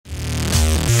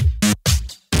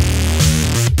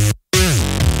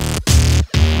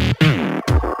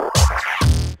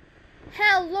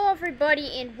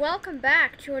and welcome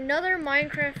back to another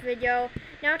Minecraft video.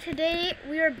 Now today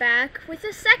we are back with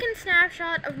the second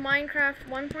snapshot of Minecraft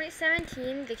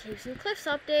 1.17, the Caves and Cliffs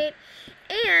update.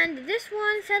 And this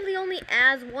one sadly only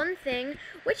adds one thing,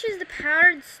 which is the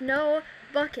powdered snow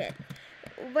bucket.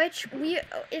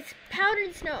 It's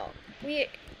powdered snow. The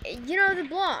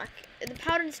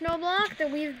powdered snow block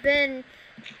that we've been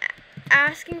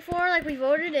asking for, like we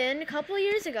voted in a couple of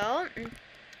years ago.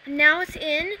 Now it's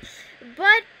in,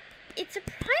 but it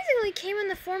surprisingly came in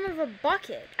the form of a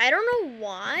bucket. I don't know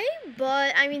why,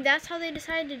 but I mean that's how they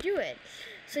decided to do it.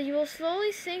 So you will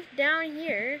slowly sink down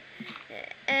here,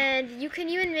 and you can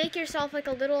even make yourself like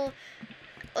a little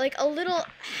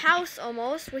house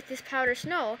almost with this powder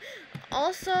snow.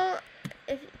 Also,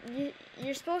 if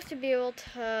you're supposed to be able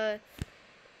to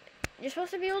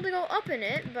go up in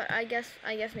it, but I guess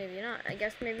maybe not. I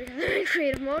guess maybe because I'm in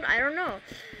creative mode. I don't know.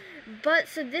 But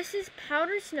so this is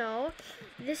powdered snow.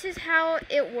 This is how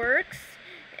it works,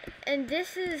 and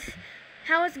this is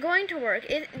how it's going to work.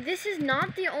 This is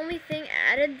not the only thing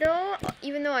added though,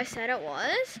 even though I said it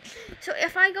was. So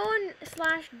if I go in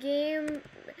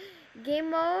 /game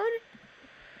mode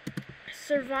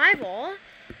survival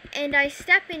and I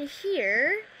step in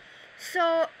here,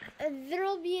 so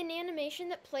there'll be an animation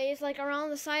that plays like around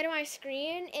the side of my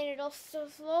screen, and it'll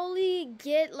slowly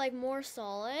get like more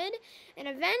solid, and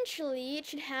eventually it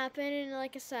should happen in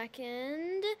like a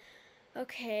second.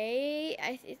 Okay,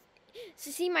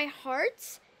 so see my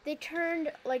hearts, they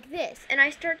turned like this, and I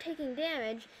start taking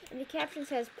damage, and the caption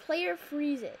says player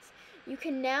freezes. You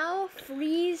can now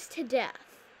freeze to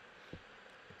death.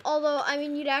 Although, I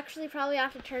mean, you'd actually probably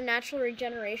have to turn natural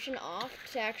regeneration off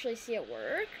to actually see it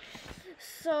work.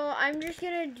 So I'm just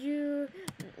gonna do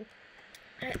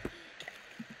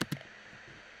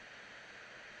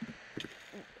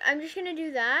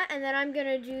that, and then I'm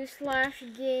gonna do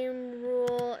 /game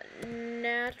rule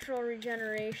natural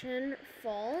regeneration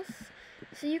false,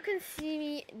 so you can see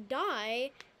me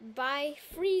die by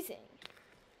freezing.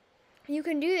 You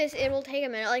can do this, it will take a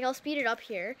minute, like I'll speed it up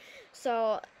here.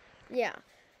 So yeah.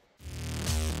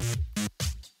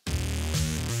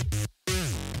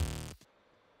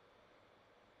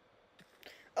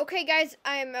 Okay guys,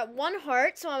 I'm at 1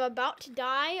 heart, so I'm about to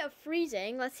die of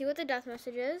freezing. Let's see what the death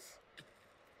message is.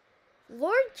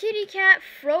 Lord Kitty Cat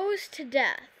froze to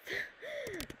death.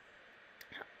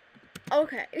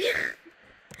 Okay.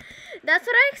 That's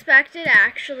what I expected,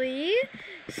 actually.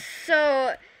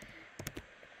 So,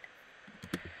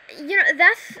 you know,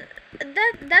 that's a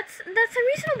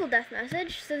reasonable death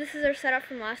message. So this is our setup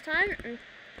from last time.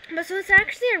 But so it's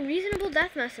actually a reasonable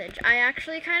death message. I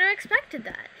actually kind of expected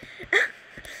that.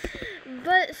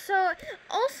 But so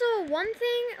also one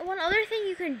other thing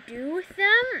you can do with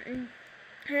them,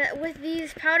 with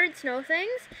these powdered snow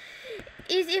things,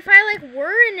 is if I like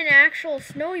were in an actual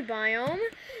snowy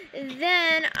biome,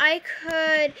 then I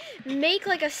could make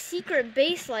like a secret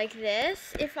base like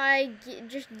this. If I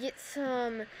get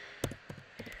some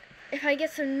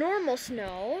normal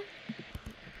snow,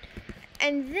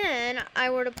 and then I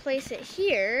were to place it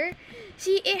here,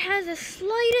 see, it has the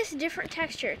slightest different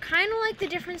texture, kind of like the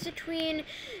difference between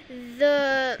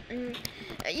the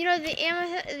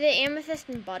amethyst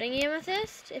and budding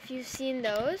amethyst, if you've seen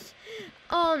those.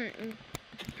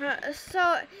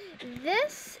 So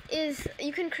this is,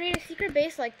 you can create a secret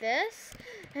base like this,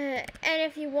 and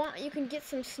if you want, you can get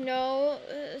some snow,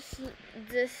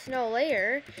 this snow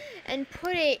layer, and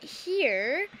put it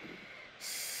here.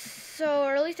 So,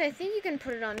 or at least I think you can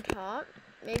put it on top.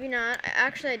 Maybe not.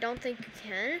 Actually, I don't think you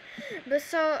can. But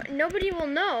so, nobody will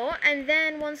know. And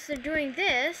then once they're doing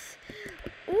this,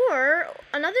 or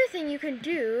another thing you can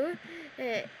do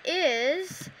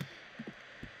is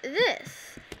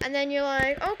this. And then you're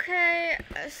like, okay,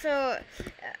 so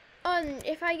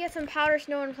if I get some powder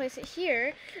snow and place it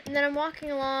here, and then I'm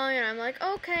walking along and I'm like,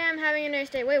 okay, I'm having a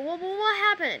nice day. Wait, what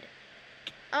happened?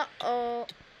 Uh-oh.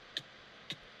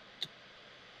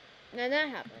 Now that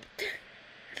happened.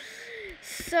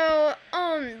 So,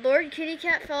 Lord Kitty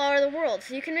Cat fell out of the world.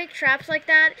 So you can make traps like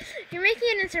that. If you're making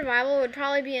it in survival, it would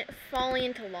probably be falling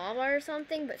into lava or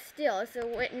something, but still, it's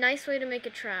a nice way to make a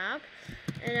trap.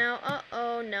 And now,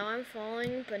 uh-oh, now I'm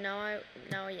falling, but now I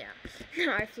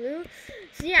flew.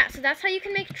 So yeah, so that's how you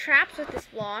can make traps with this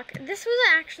block. This was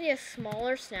actually a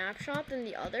smaller snapshot than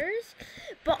the others,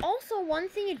 but also one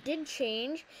thing it did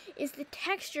change is the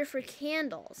texture for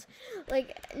candles.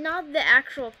 Like, not the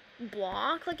actual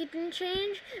block, like it didn't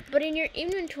change, but in your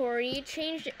inventory you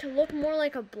changed it to look more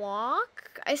like a block.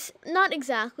 Not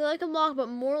exactly like a block, but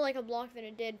more like a block than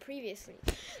it did previously.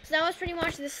 So that was pretty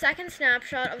much the second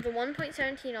snapshot of the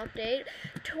 1.17 update,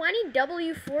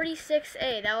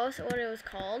 20W46A, that was what it was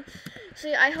called. So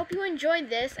yeah, I hope you enjoyed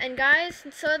this, and guys,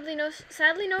 sadly no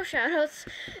shoutouts,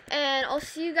 and I'll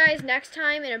see you guys next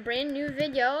time in a brand new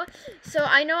video. So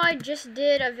I know I just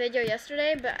did a video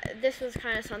yesterday, but this was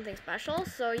kind of something special,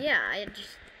 so yeah, I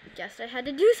just guessed I had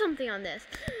to do something on this.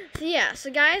 So yeah, so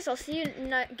guys, I'll see you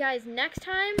guys next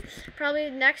time, probably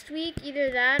next week, either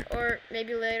that or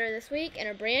maybe later this week, in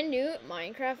a brand new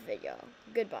Minecraft video.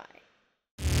 Goodbye.